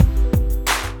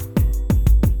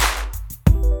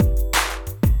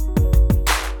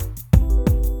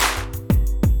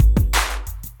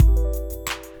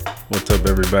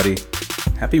everybody.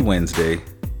 Happy Wednesday.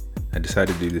 I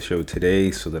decided to do the show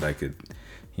today so that I could,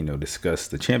 discuss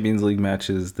the Champions League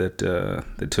matches that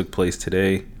took place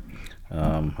today.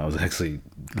 I was actually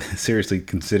seriously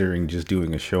considering just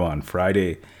doing a show on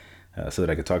Friday so that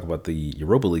I could talk about the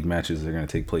Europa League matches that are going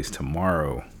to take place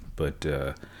tomorrow. But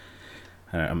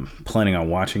I'm planning on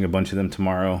watching a bunch of them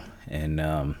tomorrow, and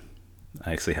I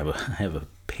actually have a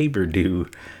paper due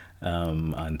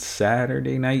on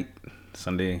Saturday night,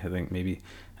 Sunday, I think maybe.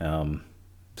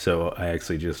 So I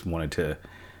actually just wanted to,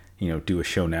 do a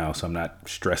show now, so I'm not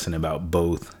stressing about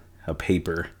both a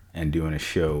paper and doing a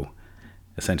show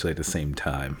essentially at the same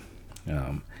time.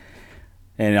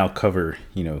 And I'll cover,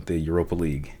 the Europa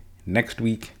League next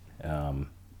week.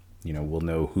 We'll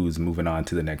know who's moving on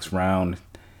to the next round.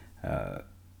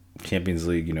 Champions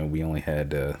League, we only had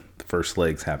the first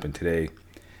legs happen today.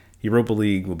 Europa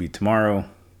League will be tomorrow,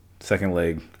 second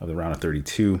leg of the round of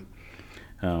 32.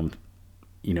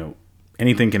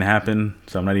 Anything can happen,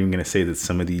 so I'm not even going to say that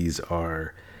some of these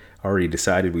are already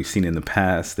decided. We've seen in the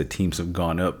past that teams have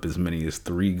gone up as many as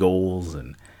 3 goals,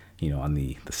 and on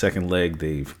the second leg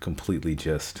they've completely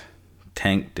just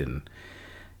tanked and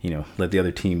let the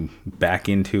other team back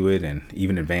into it and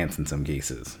even advance in some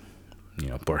cases.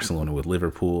 Barcelona with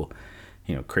Liverpool,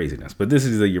 craziness. But this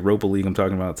is the Europa League I'm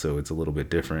talking about, so it's a little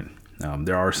bit different.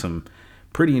 There are some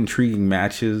pretty intriguing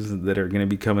matches that are going to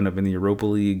be coming up in the Europa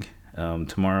League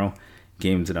tomorrow.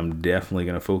 Games that I'm definitely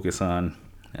going to focus on,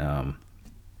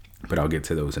 but I'll get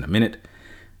to those in a minute.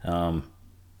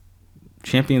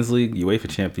 Champions League, UEFA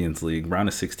Champions League, round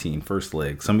of 16, first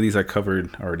leg. Some of these I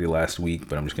covered already last week,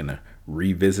 but I'm just going to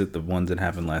revisit the ones that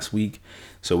happened last week.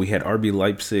 So we had RB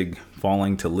Leipzig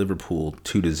falling to Liverpool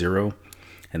 2-0,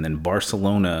 and then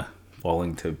Barcelona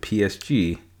falling to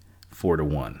PSG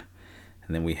 4-1.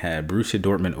 And then we had Borussia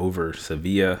Dortmund over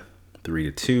Sevilla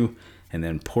 3-2. And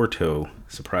then Porto,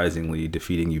 surprisingly,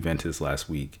 defeating Juventus last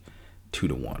week,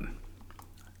 2-1.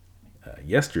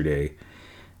 Yesterday,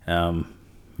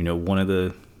 one of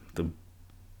the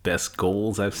best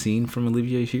goals I've seen from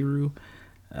Olivier Giroud.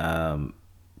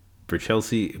 For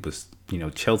Chelsea, it was,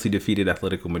 Chelsea defeated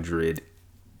Atletico Madrid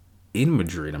in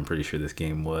Madrid. I'm pretty sure this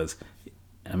game was.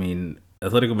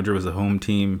 Atletico Madrid was the home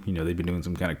team. They've been doing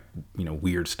some kind of,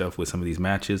 weird stuff with some of these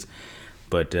matches.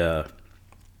 But,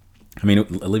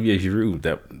 Olivier Giroud,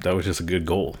 that was just a good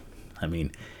goal.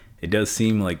 It does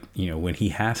seem like, when he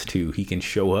has to, he can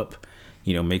show up,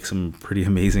 make some pretty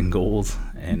amazing goals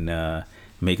and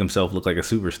make himself look like a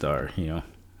superstar.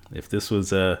 If this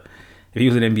was if he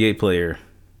was an NBA player,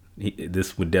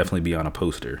 this would definitely be on a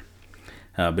poster.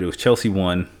 But it was Chelsea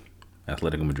 1,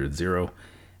 Atletico Madrid 0.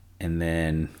 And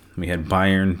then we had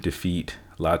Bayern defeat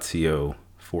Lazio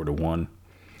 4-1.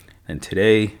 And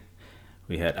today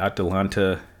we had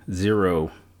Atalanta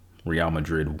 0, Real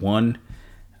Madrid 1.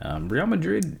 Real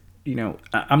Madrid,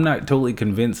 I'm not totally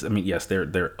convinced. Yes,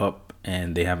 they're up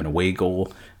and they have an away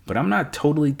goal, but I'm not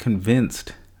totally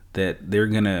convinced that they're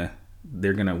gonna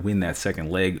win that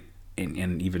second leg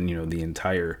and even the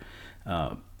entire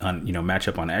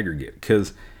matchup on aggregate,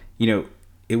 because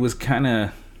it was kind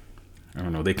of, I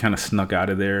don't know, they kind of snuck out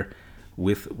of there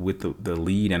with the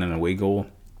lead and an away goal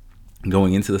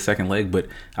going into the second leg. But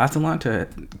Atalanta,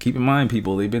 keep in mind,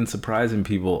 people, they've been surprising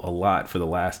people a lot for the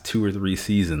last 2 or 3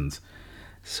 seasons.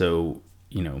 So,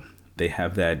 they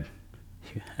have that,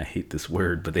 I hate this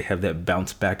word, but they have that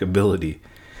bounce back ability.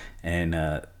 And,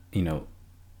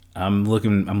 I'm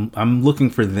looking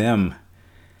for them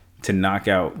to knock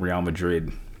out Real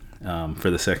Madrid for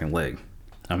the second leg.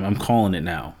 I'm calling it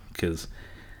now, because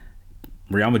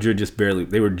Real Madrid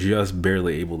they were just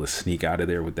barely able to sneak out of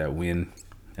there with that win.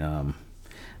 I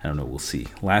don't know. We'll see.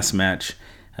 Last match,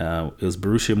 it was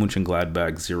Borussia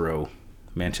Mönchengladbach 0,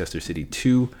 Manchester City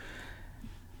 2.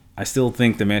 I still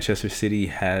think the Manchester City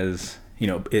has,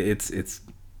 it's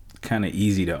kind of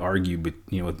easy to argue, but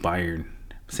with Bayern,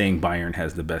 saying Bayern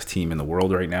has the best team in the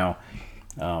world right now.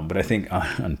 But I think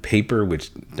on paper,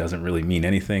 which doesn't really mean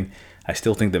anything, I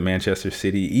still think that Manchester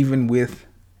City, even with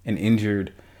an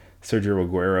injured Sergio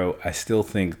Aguero, I still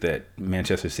think that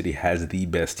Manchester City has the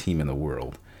best team in the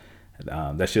world.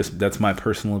 That's my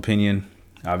personal opinion.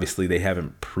 Obviously, they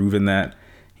haven't proven that,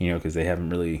 because they haven't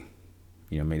really,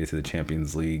 made it to the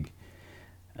Champions League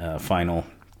final.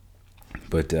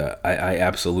 But I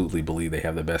absolutely believe they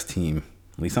have the best team,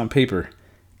 at least on paper,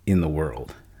 in the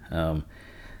world.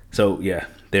 So yeah,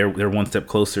 they're one step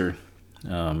closer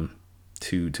to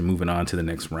moving on to the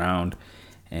next round.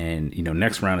 And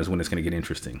next round is when it's going to get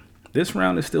interesting. This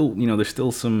round is still, there's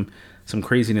still some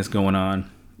craziness going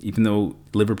on. Even though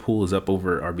Liverpool is up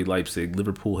over RB Leipzig,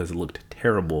 Liverpool has looked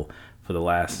terrible for the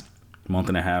last month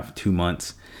and a half, 2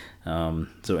 months.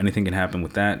 So anything can happen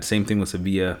with that. Same thing with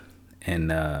Sevilla and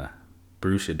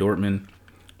Borussia Dortmund,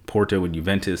 Porto and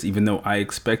Juventus. Even though I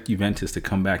expect Juventus to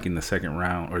come back in the second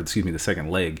round, or excuse me, the second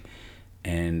leg,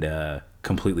 and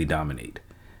completely dominate.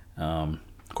 Of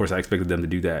course, I expected them to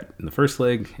do that in the first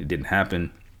leg. It didn't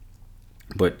happen.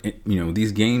 But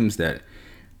these games that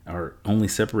are only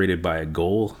separated by a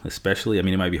goal, especially, I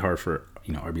mean, it might be hard for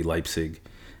RB Leipzig.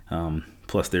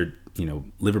 Plus, they're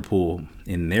Liverpool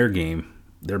in their game,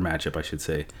 their matchup, I should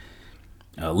say.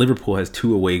 Liverpool has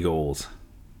 2 away goals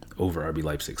over RB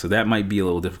Leipzig, so that might be a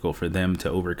little difficult for them to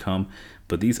overcome.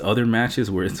 But these other matches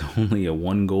where it's only a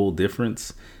 1-goal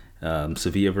difference,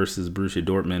 Sevilla versus Borussia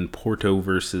Dortmund, Porto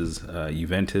versus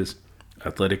Juventus,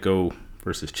 Atletico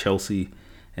versus Chelsea,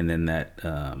 and then that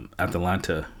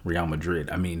Atalanta Real Madrid.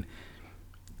 I mean,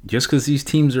 just because these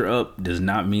teams are up does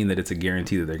not mean that it's a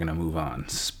guarantee that they're going to move on,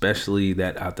 especially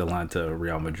that Atalanta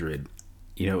Real Madrid.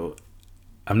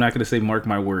 I'm not going to say mark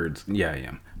my words. Yeah, I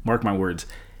am. Mark my words.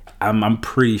 I'm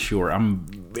pretty sure, I'm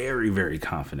very, very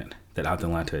confident that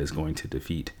Atalanta is going to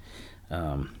defeat,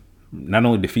 not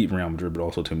only defeat Real Madrid, but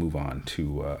also to move on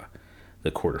to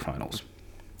the quarterfinals.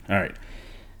 All right.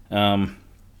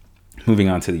 Moving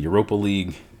on to the Europa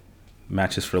League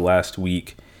matches for last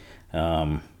week.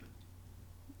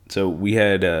 So we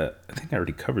had, I think I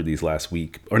already covered these last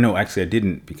week. Or no, actually I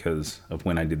didn't because of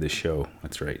when I did this show.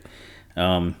 That's right.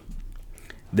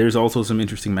 There's also some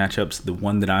interesting matchups. The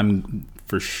one that I'm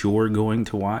for sure going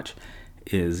to watch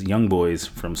is Young Boys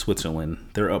from Switzerland.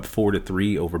 They're up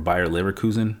 4-3 over Bayer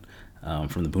Leverkusen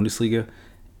from the Bundesliga.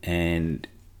 And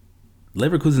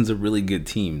Leverkusen's a really good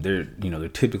team. They're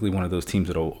typically one of those teams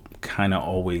that'll kind of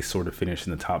always sort of finish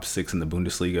in the top 6 in the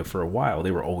Bundesliga. For a while,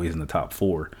 they were always in the top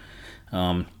 4.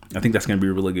 I think that's going to be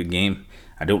a really good game.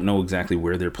 I don't know exactly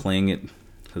where they're playing it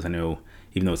because I know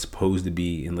even though it's supposed to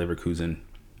be in Leverkusen,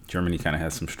 Germany kind of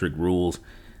has some strict rules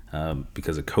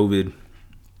because of COVID.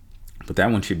 But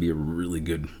that one should be a really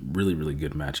good, really, really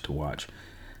good match to watch.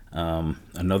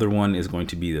 Another one is going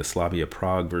to be the Slavia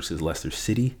Prague versus Leicester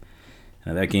City.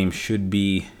 Now that game should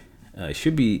be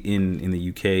in the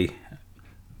UK,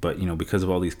 but because of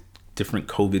all these different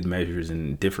COVID measures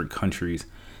in different countries,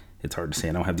 it's hard to say.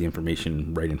 I don't have the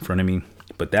information right in front of me,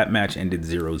 but that match ended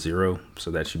 0-0, so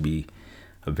that should be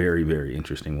a very, very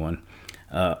interesting one.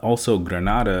 Also,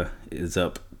 Granada is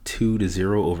up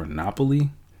 2-0 over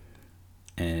Napoli,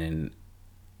 and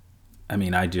I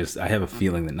mean, I have a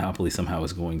feeling that Napoli somehow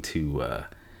is going to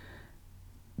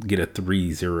get a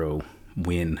 3-0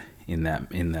 win in that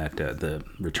the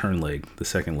return leg, the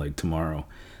second leg tomorrow,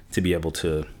 to be able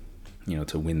to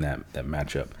to win that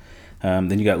matchup.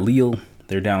 Then you got Lille.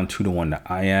 They're down 2-1 to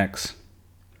Ajax.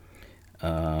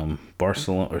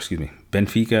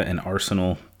 Benfica and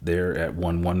Arsenal, they're at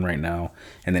 1-1 right now.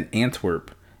 And then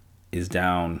Antwerp is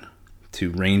down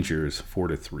to Rangers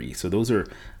 4-3. So those are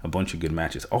a bunch of good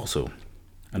matches. Also,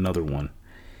 another one.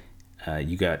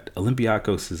 You got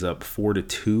Olympiacos is up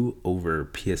 4-2 over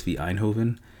PSV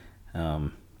Eindhoven.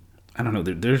 I don't know.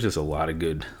 There's just a lot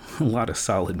of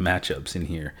solid matchups in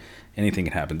here. Anything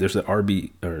can happen. There's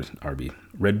the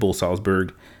Red Bull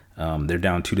Salzburg. They're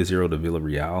down 2-0 to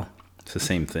Villarreal. It's the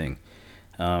same thing.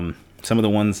 Some of the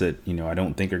ones that I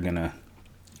don't think are gonna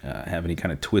have any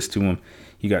kind of twist to them.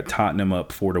 You got Tottenham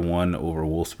up 4-1 over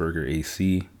Wolfsburger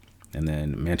AC, and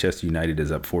then Manchester United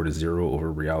is up 4-0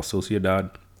 over Real Sociedad.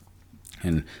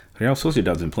 And Real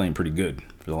Sociedad's been playing pretty good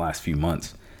for the last few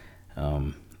months,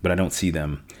 but I don't see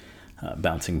them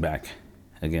bouncing back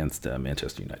against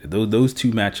Manchester United. Those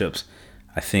two matchups,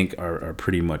 I think, are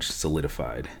pretty much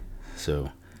solidified.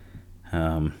 So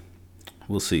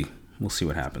we'll see. We'll see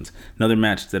what happens. Another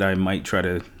match that I might try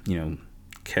to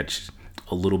catch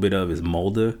a little bit of is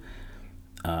Molde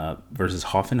versus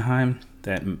Hoffenheim.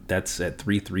 That's at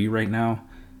 3-3 right now.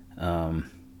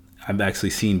 I've actually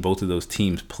seen both of those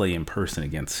teams play in person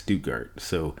against Stuttgart.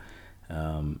 So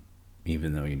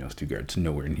even though Stuttgart's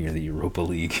nowhere near the Europa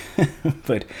League,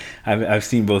 but I've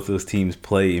seen both those teams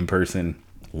play in person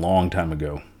a long time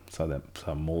ago. Saw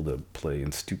Molde play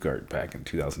in Stuttgart back in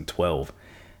 2012.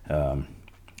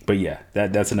 But yeah,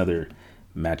 that's another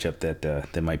matchup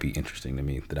that might be interesting to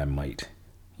me that I might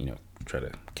try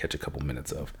to catch a couple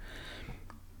minutes of.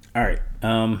 All right,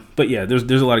 but yeah, there's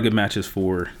a lot of good matches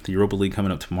for the Europa League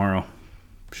coming up tomorrow.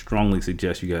 Strongly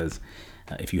suggest you guys,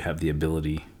 if you have the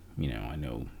ability, I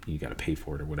know you got to pay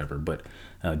for it or whatever, but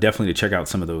definitely to check out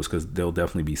some of those because there'll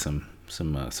definitely be some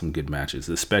good matches,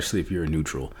 especially if you're a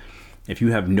neutral. If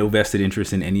you have no vested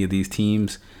interest in any of these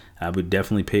teams, I would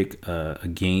definitely pick a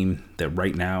game that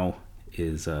right now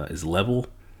is level,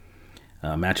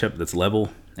 matchup that's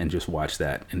level, and just watch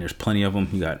that. And there's plenty of them.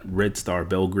 You got Red Star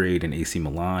Belgrade and AC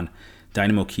Milan,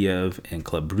 Dynamo Kiev and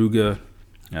Club Brugge.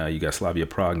 You got Slavia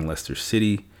Prague and Leicester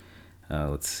City.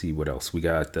 Let's see what else. We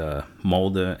got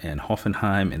Molde and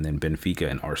Hoffenheim, and then Benfica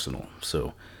and Arsenal.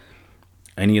 So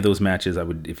any of those matches, I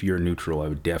would, if you're neutral, I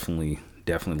would definitely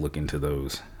look into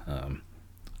those,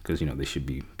 because they should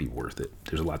be worth it.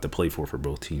 There's a lot to play for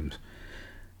both teams.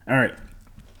 All right,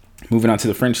 moving on to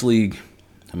the French league.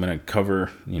 I'm gonna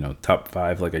cover top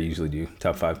 5 like I usually do,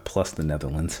 top 5 plus the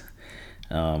Netherlands.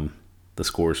 The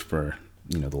scores for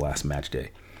the last match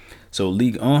day. So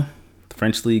Ligue 1, the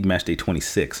French league, match day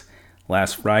 26.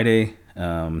 Last Friday,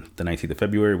 the 19th of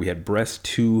February, we had Brest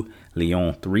 2,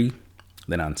 Lyon 3.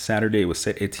 Then on Saturday, it was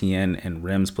Saint Etienne and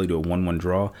Reims played to a 1-1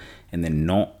 draw. And then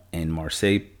Nantes and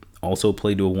Marseille also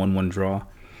played to a 1-1 draw.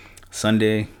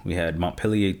 Sunday, we had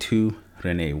Montpellier 2,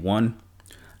 Rennes 1.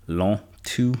 Lens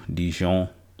 2, Dijon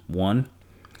 1.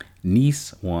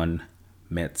 Nice 1,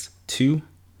 Metz 2.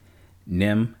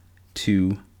 Nîmes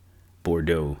 2,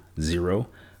 Bordeaux 0.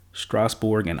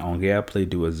 Strasbourg and Angers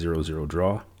played to a 0-0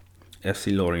 draw.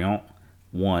 FC Lorient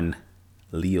 1,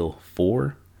 Lille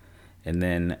 4. And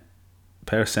then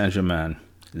Paris Saint-Germain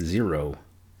 0,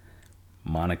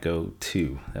 Monaco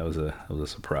 2. That was a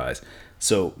surprise.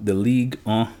 So the Ligue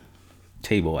 1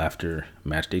 table after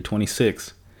match day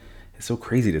 26, it's so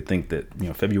crazy to think that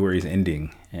February is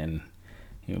ending and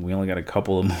we only got a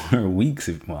couple of more weeks.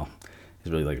 It's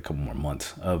really like a couple more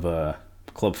months of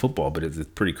club football, but it's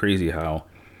pretty crazy how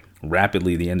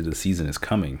rapidly the end of the season is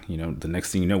coming. The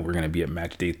next thing you know, we're going to be at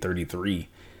match day 33,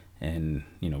 and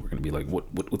we're going to be like,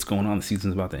 what's going on? The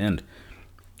season's about to end.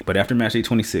 But after match day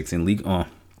 26 in Ligue 1,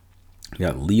 we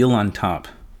got Lille on top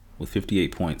with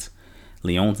 58 points.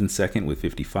 Lyon's in second with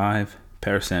 55.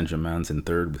 Paris Saint-Germain's in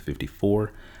third with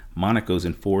 54. Monaco's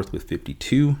in fourth with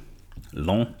 52.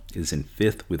 Lens is in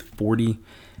fifth with 40.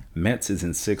 Metz is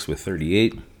in sixth with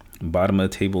 38. Bottom of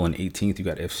the table in 18th, you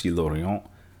got FC Lorient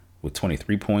with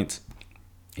 23 points.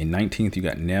 In 19th, you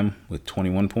got Nîmes with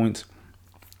 21 points.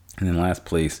 And then last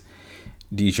place,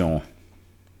 Dijon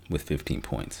with 15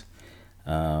 points.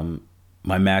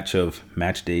 My match of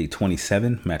match day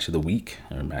 27, match of the week,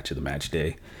 or match of the match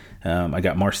day, I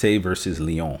got Marseille versus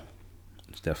Lyon.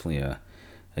 It's definitely a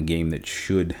game that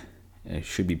should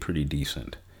be pretty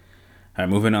decent. All right,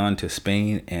 moving on to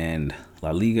Spain and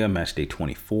La Liga, match day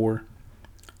 24.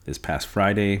 This past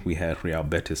Friday, we had Real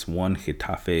Betis 1,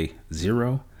 Getafe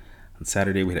 0. On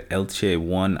Saturday, we had Elche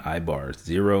 1, Eibar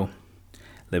 0.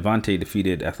 Levante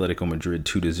defeated Atletico Madrid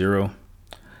 2-0.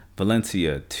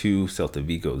 Valencia 2, Celta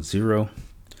Vigo 0.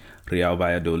 Real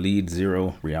Valladolid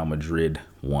 0, Real Madrid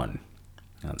 1.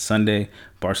 On Sunday,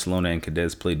 Barcelona and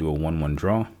Cadiz played to a 1-1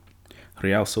 draw.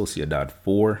 Real Sociedad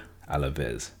 4,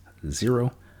 Alaves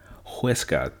 0.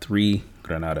 Huesca 3,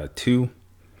 Granada 2.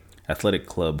 Athletic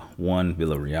Club 1,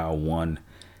 Villarreal 1.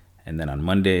 And then on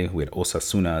Monday, we had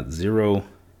Osasuna 0,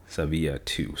 Sevilla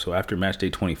 2. So after match day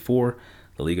 24,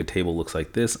 the Liga table looks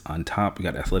like this. On top, we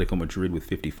got Atletico Madrid with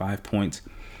 55 points,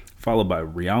 followed by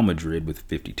Real Madrid with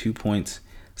 52 points.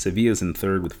 Sevilla's in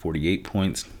third with 48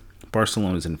 points.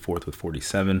 Barcelona is in fourth with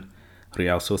 47.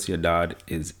 Real Sociedad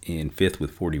is in fifth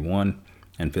with 41.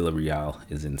 And Villarreal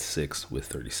is in sixth with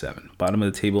 37. Bottom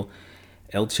of the table,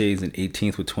 Elche is in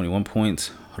 18th with 21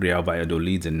 points. Real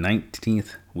Valladolid's in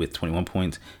 19th with 21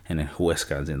 points. And then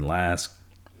Huesca is in last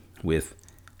with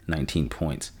 19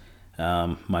 points.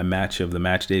 My match of the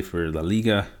match day for La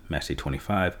Liga, match day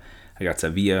 25, I got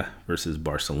Sevilla versus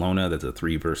Barcelona. That's a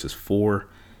 3 versus 4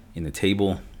 in the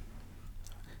table.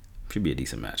 Should be a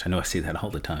decent match. I know I say that all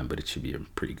the time, but it should be a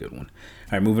pretty good one.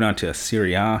 All right, moving on to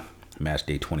Serie A, match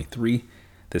day 23.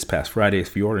 This past Friday,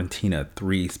 Fiorentina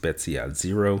 3, Spezia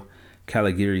 0.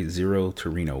 Cagliari 0,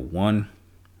 Torino 1.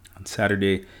 On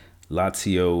Saturday,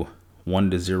 Lazio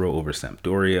 1-0 over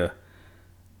Sampdoria.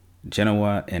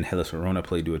 Genoa and Hellas Verona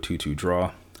played to a 2-2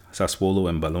 draw. Sassuolo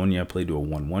and Bologna played to a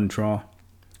 1-1 draw.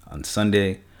 On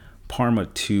Sunday, Parma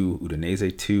 2,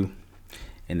 Udinese 2.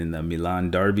 And in the Milan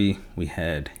derby, we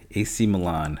had AC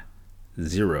Milan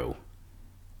 0,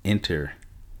 Inter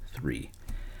 3.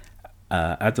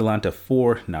 Atalanta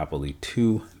 4, Napoli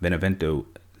 2, Benevento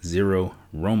 0,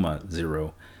 Roma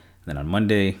 0. Then on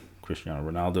Monday,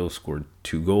 Cristiano Ronaldo scored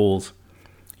 2 goals.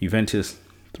 Juventus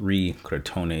 3,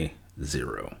 Crotone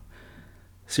 0.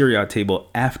 Serie A table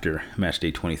after match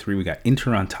day 23, we got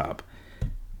Inter on top,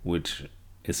 which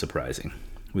is surprising,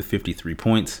 with 53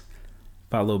 points,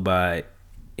 followed by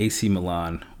AC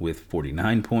Milan with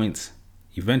 49 points.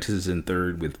 Juventus is in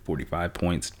third with 45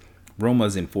 points.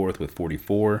 Roma's in fourth with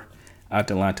 44.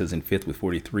 Atalanta's in fifth with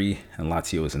 43. And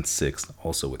Lazio is in sixth,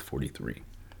 also with 43.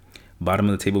 Bottom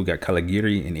of the table, we got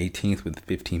Cagliari in 18th with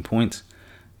 15 points.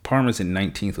 Parma's in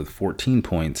 19th with 14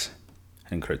 points.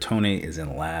 And Crotone is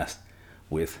in last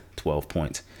with 12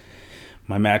 points.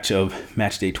 My match of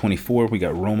match day 24, we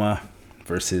got Roma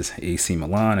versus AC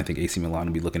Milan. I think AC Milan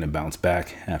will be looking to bounce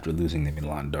back after losing the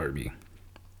Milan derby.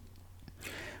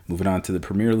 Moving on to the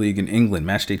Premier League in England,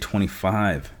 match day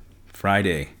 25,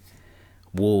 Friday.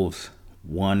 Wolves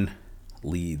 1,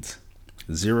 Leeds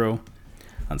 0.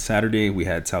 On Saturday, we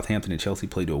had Southampton and Chelsea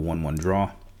play to a 1-1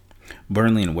 draw.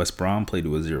 Burnley and West Brom played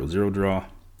to a 0-0 draw.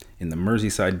 In the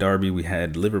Merseyside derby, we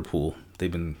had Liverpool.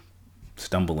 They've been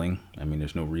stumbling. I mean,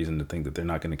 there's no reason to think that they're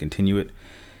not going to continue it.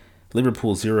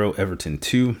 Liverpool 0, Everton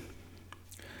 2.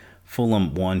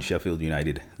 Fulham 1, Sheffield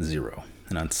United 0.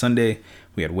 And on Sunday,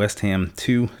 we had West Ham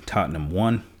 2, Tottenham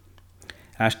 1.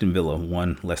 Aston Villa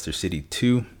 1, Leicester City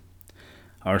 2.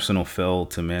 Arsenal fell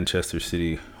to Manchester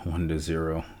City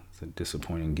 1-0. It's a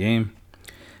disappointing game.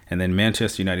 And then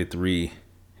Manchester United 3,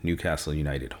 Newcastle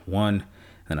United 1.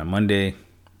 And on Monday,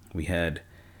 we had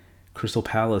Crystal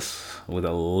Palace with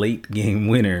a late game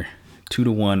winner,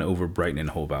 2-1 over Brighton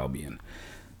and Hove Albion.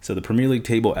 So the Premier League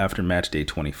table after match day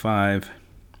 25,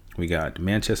 we got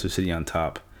Manchester City on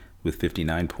top with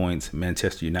 59 points.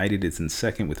 Manchester United is in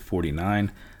second with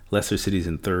 49. Leicester City's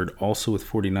in third, also with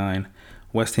 49.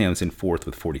 West Ham's in fourth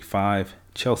with 45.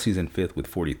 Chelsea's in fifth with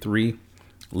 43.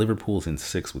 Liverpool's in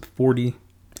sixth with 40.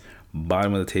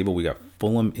 Bottom of the table, we got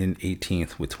Fulham in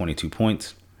 18th with 22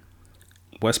 points.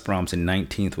 West Brom's in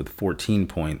 19th with 14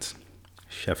 points.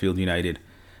 Sheffield United,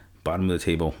 bottom of the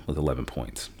table with 11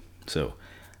 points. So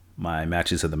my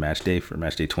matches of the match day for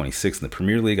match day 26 in the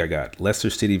Premier League, I got Leicester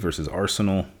City versus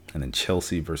Arsenal and then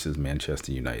Chelsea versus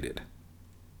Manchester United.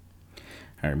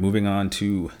 All right, moving on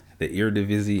to the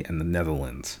Eredivisie and the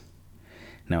Netherlands.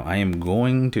 Now, I am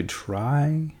going to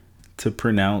try to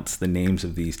pronounce the names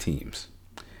of these teams.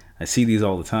 I see these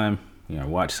all the time. I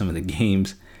watch some of the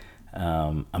games.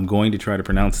 I'm going to try to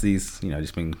pronounce these. I've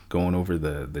just been going over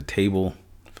the table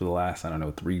for the last,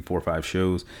 3, 4, 5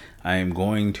 shows. I am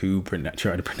going to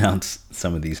try to pronounce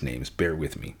some of these names. Bear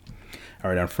with me. All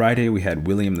right, on Friday, we had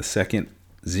William II,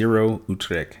 0,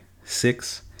 Utrecht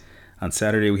 6. On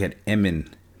Saturday, we had Emmen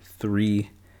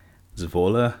 3,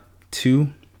 Zwolle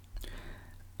 2.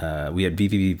 We had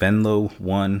VVV Venlo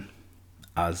 1,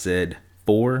 AZ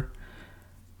 4,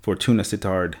 Fortuna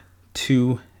Sittard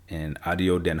 2, and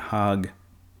ADO Den Haag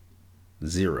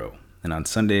 0. And on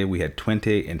Sunday, we had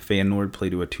Twente and Feyenoord play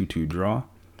to a 2-2 draw.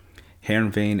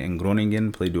 Heerenveen and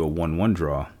Groningen played to a 1-1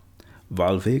 draw.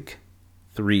 Waalwijk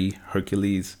 3,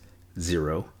 Hercules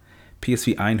 0.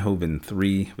 PSV Eindhoven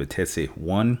 3, Vitesse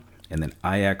 1. And then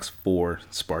Ajax 4,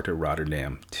 Sparta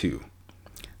Rotterdam 2.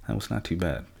 That was not too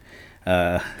bad.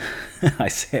 I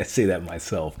say that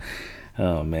myself.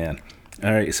 Oh, man.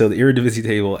 All right, so the Eredivisie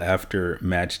table after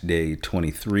match day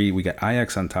 23, we got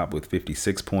Ajax on top with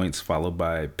 56 points, followed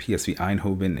by PSV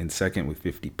Eindhoven in second with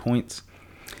 50 points.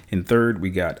 In third, we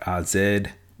got AZ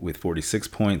with 46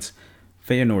 points.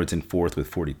 Feyenoord's in fourth with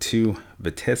 42.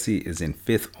 Vitesse is in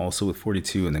fifth also with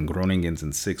 42, and then Groningen's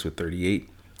in sixth with 38.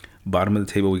 Bottom of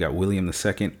the table, we got William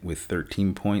II with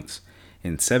 13 points.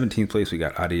 In 17th place, we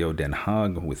got ADO Den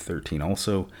Haag with 13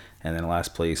 also. And then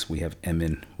last place, we have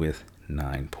Emmen with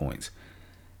 9 points.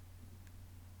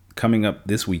 Coming up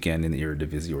this weekend in the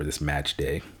Eredivisie, or this match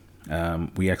day,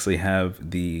 we actually have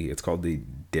it's called the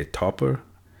De Topper.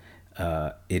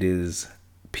 It is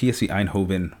PSV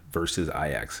Eindhoven versus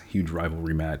Ajax. Huge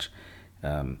rivalry match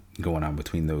going on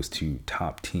between those two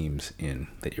top teams in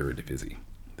the Eredivisie,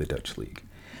 the Dutch league.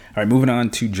 All right, moving on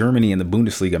to Germany in the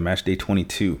Bundesliga, match day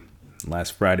 22.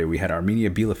 Last Friday, we had Arminia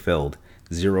Bielefeld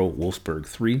 0, Wolfsburg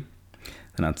 3.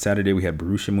 And on Saturday, we had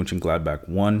Borussia Mönchengladbach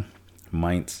 1,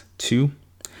 Mainz 2.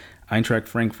 Eintracht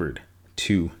Frankfurt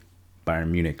 2, Bayern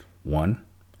Munich 1.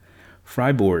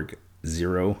 Freiburg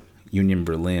 0, Union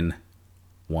Berlin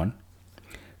 1.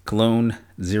 Cologne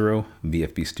 0,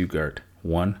 VfB Stuttgart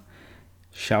 1.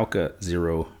 Schalke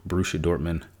 0, Borussia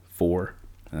Dortmund 4.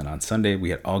 And then on Sunday, we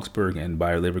had Augsburg and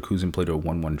Bayer Leverkusen play to a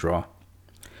 1-1 draw.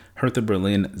 Hertha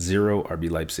Berlin 0, RB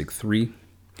Leipzig 3. And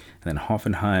then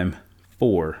Hoffenheim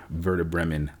 4, Werder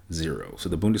Bremen 0. So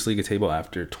the Bundesliga table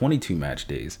after 22 match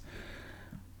days,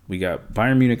 we got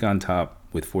Bayern Munich on top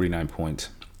with 49 points.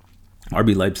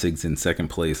 RB Leipzig's in second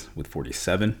place with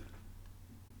 47.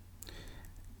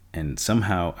 And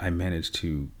somehow I managed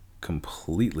to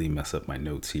completely mess up my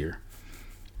notes here.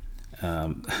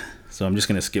 So I'm just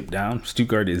going to skip down.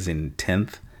 Stuttgart is in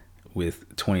 10th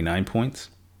with 29 points.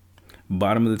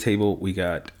 Bottom of the table, we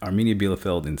got Arminia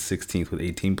Bielefeld in 16th with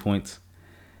 18 points.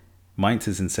 Mainz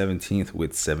is in 17th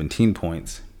with 17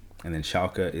 points. And then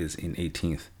Schalke is in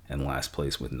 18th and last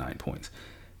place with 9 points.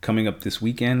 Coming up this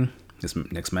weekend, this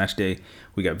next match day,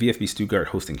 we got VfB Stuttgart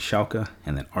hosting Schalke,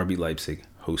 and then RB Leipzig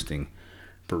hosting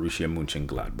Borussia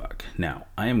Mönchengladbach. Now,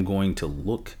 I am going to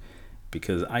look,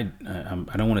 because I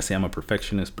don't want to say I'm a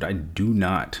perfectionist, but I do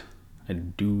not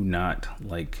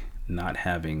like not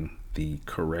having the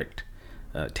correct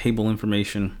table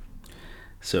information.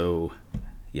 So,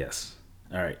 yes.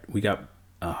 All right, we got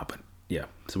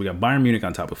So we got Bayern Munich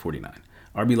on top with 49.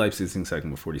 RB Leipzig is in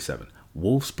second with 47.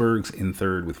 Wolfsburg's in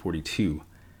third with 42.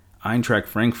 Eintracht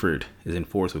Frankfurt is in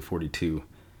fourth with 42.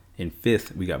 In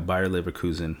fifth, we got Bayer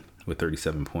Leverkusen with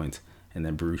 37 points. And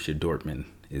then Borussia Dortmund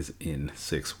is in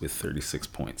sixth with 36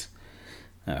 points.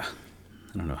 I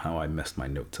don't know how I messed my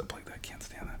notes up like that. I can't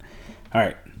stand that. All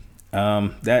right.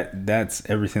 That's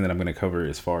everything that I'm going to cover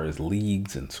as far as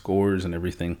leagues and scores and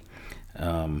everything.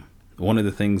 One of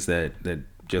the things that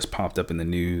just popped up in the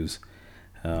news,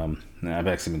 and I've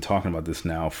actually been talking about this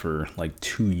now for like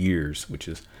 2 years, which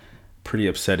is pretty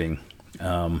upsetting.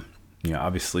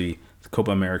 Obviously, the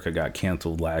Copa America got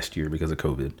canceled last year because of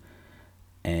COVID,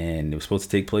 and it was supposed to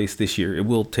take place this year. It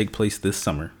will take place this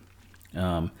summer.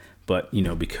 But,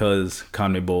 because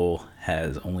CONMEBOL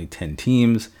has only 10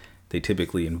 teams, they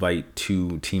typically invite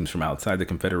 2 teams from outside the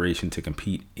Confederation to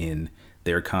compete in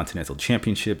their Continental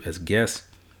Championship as guests.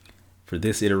 For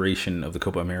this iteration of the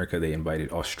Copa America, they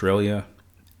invited Australia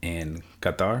and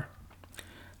Qatar.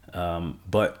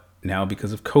 But now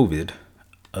because of COVID,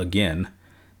 again,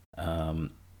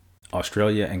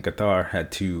 Australia and Qatar had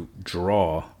to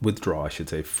withdraw,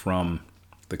 from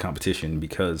the competition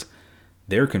because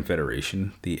their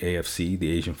confederation, the AFC,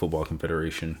 the Asian Football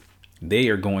Confederation, they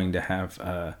are going to have,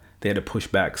 they had to push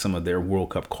back some of their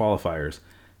World Cup qualifiers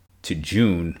to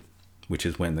June, which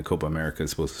is when the Copa America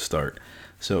is supposed to start.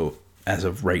 So as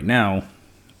of right now,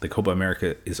 the Copa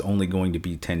America is only going to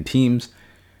be 10 teams.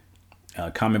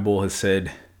 CONMEBOL has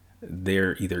said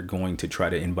they're either going to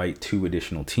try to invite 2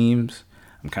 additional teams.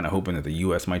 I'm kind of hoping that the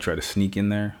U.S. might try to sneak in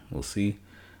there. We'll see.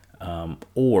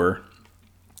 Or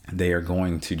they are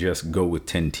going to just go with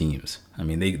 10 teams. I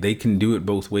mean, they can do it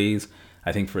both ways.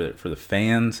 I think for the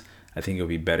fans, I think it would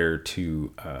be better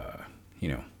to,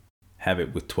 have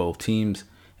it with 12 teams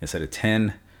instead of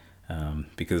 10.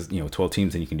 Because 12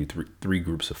 teams, then you can do three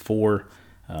groups of 4.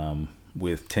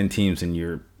 With 10 teams, and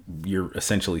you're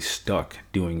essentially stuck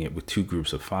doing it with 2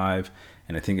 groups of 5.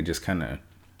 And I think it just kind of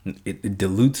it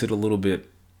dilutes it a little bit.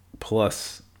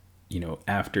 Plus,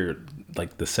 after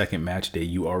like the second match day,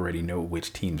 you already know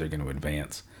which teams are going to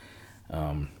advance.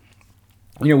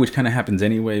 Which kind of happens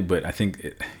anyway. But I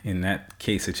think in that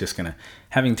case, it's just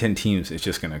having 10 teams is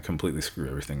just gonna completely screw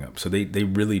everything up. So they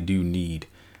really do need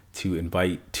to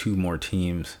invite 2 more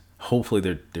teams. Hopefully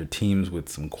they're teams with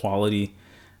some quality.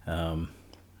 I'm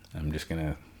just going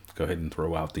to go ahead and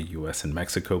throw out the U.S. and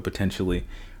Mexico potentially.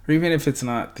 Or even if it's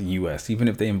not the U.S., even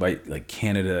if they invite like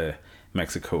Canada,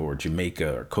 Mexico, or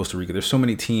Jamaica, or Costa Rica. There's so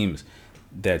many teams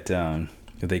that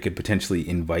they could potentially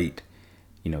invite,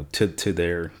 to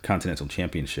their Continental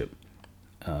Championship.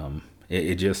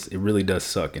 It really does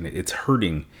suck. And it's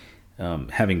hurting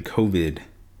having COVID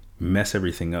mess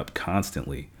everything up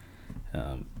constantly.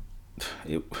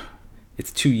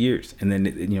 It's 2 years, and then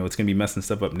it's going to be messing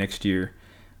stuff up next year,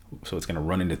 so it's going to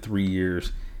run into 3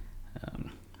 years.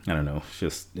 I don't know.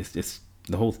 It's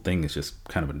the whole thing is just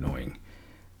kind of annoying.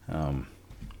 I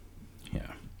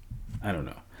don't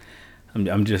know.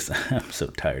 I'm so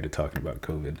tired of talking about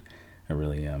COVID. I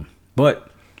really am. But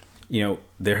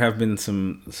there have been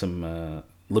some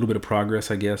little bit of progress,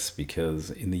 I guess,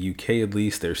 because in the UK at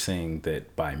least they're saying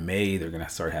that by May they're gonna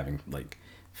start having like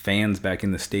fans back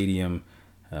in the stadium.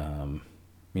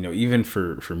 Even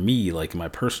for me, like in my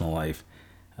personal life,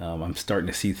 I'm starting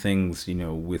to see things,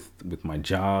 with my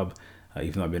job,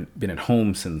 even though I've been at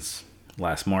home since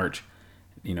last March.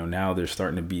 Now there's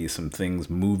starting to be some things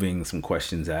moving, some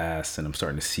questions asked, and I'm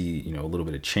starting to see, a little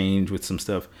bit of change with some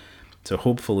stuff. So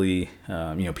hopefully,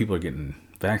 people are getting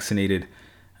vaccinated.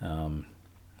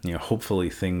 Hopefully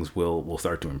things will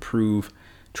start to improve.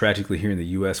 Tragically, here in the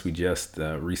U.S., we just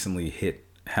recently hit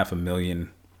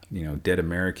 500,000, dead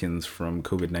Americans from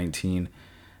COVID-19.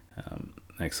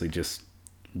 I actually just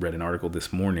read an article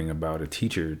this morning about a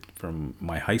teacher from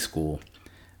my high school.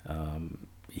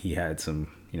 He had some,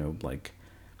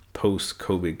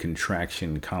 post-COVID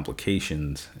contraction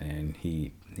complications, and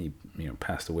he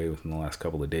passed away within the last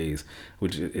couple of days,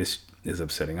 which is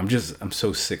upsetting. I'm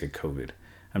so sick of COVID.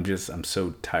 I'm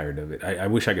so tired of it. I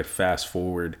wish I could fast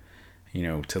forward,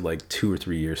 to like 2 or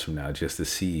 3 years from now, just to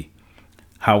see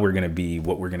how we're going to be,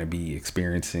 what we're going to be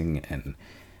experiencing. And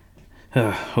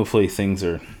hopefully things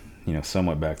are,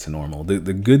 somewhat back to normal.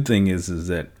 The good thing is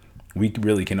that, we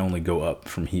really can only go up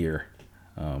from here.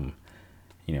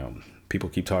 You know, people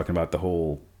keep talking about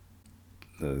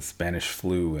the Spanish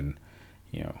flu, and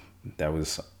you know, that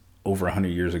was over 100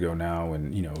 years ago now,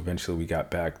 and you know, eventually we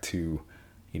got back to,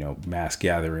 you know, mass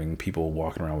gathering, people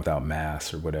walking around without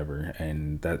masks or whatever,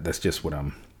 and that's just what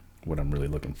I'm really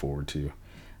looking forward to.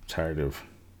 I'm tired of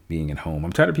being at home.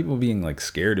 I'm tired of people being like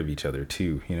scared of each other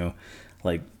too, you know,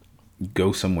 like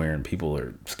go somewhere and people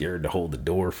are scared to hold the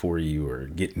door for you or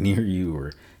get near you,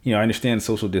 or you know, I understand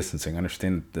social distancing, I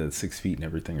understand the 6 feet and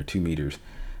everything, or 2 meters,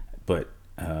 but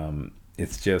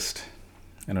it's just,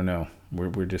 I don't know,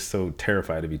 we're just so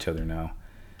terrified of each other now.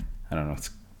 I don't know,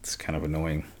 it's kind of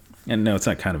annoying. And no, it's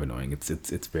not kind of annoying,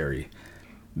 it's very,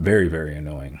 very, very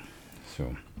annoying.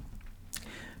 So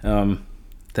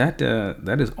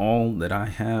that is all that I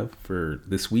have for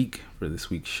this week's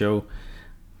show.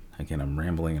 Again, I'm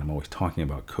rambling and I'm always talking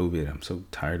about COVID. I'm so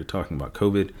tired of talking about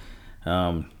COVID.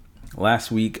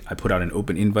 Last week, I put out an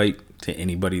open invite to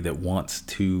anybody that wants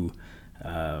to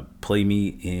play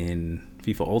me in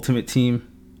FIFA Ultimate Team.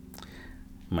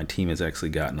 My team has actually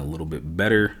gotten a little bit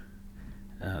better,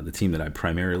 the team that I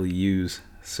primarily use.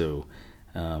 So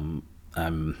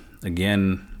I'm,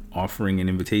 again, offering an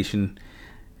invitation.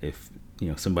 If you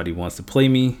know somebody wants to play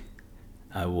me,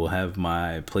 I will have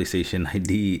my PlayStation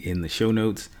ID in the show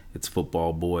notes. It's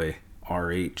Football Boy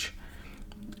RH.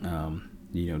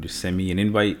 You know, just send me an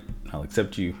invite. I'll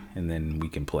accept you, and then we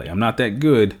can play. I'm not that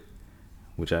good,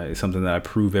 which is something that I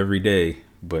prove every day.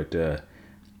 But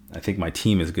I think my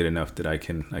team is good enough that I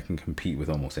can compete with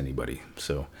almost anybody.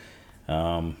 So,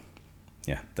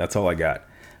 yeah, that's all I got.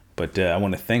 But I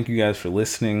want to thank you guys for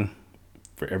listening.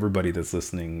 For everybody that's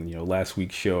listening, you know, last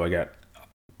week's show, I got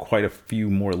quite a few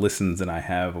more listens than I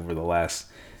have over the last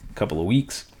couple of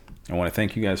weeks. I want to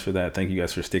thank you guys for that. Thank you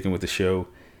guys for sticking with the show.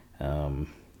 I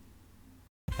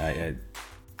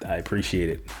appreciate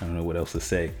it. I don't know what else to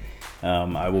say.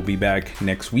 I will be back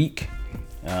next week.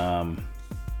 Yeah,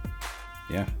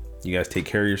 you guys take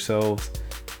care of yourselves.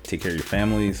 Take care of your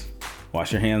families.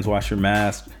 Wash your hands, wash your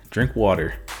mask, drink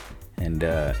water, and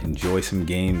enjoy some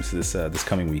games this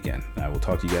coming weekend. I will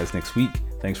talk to you guys next week.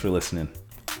 Thanks for listening.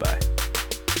 Bye.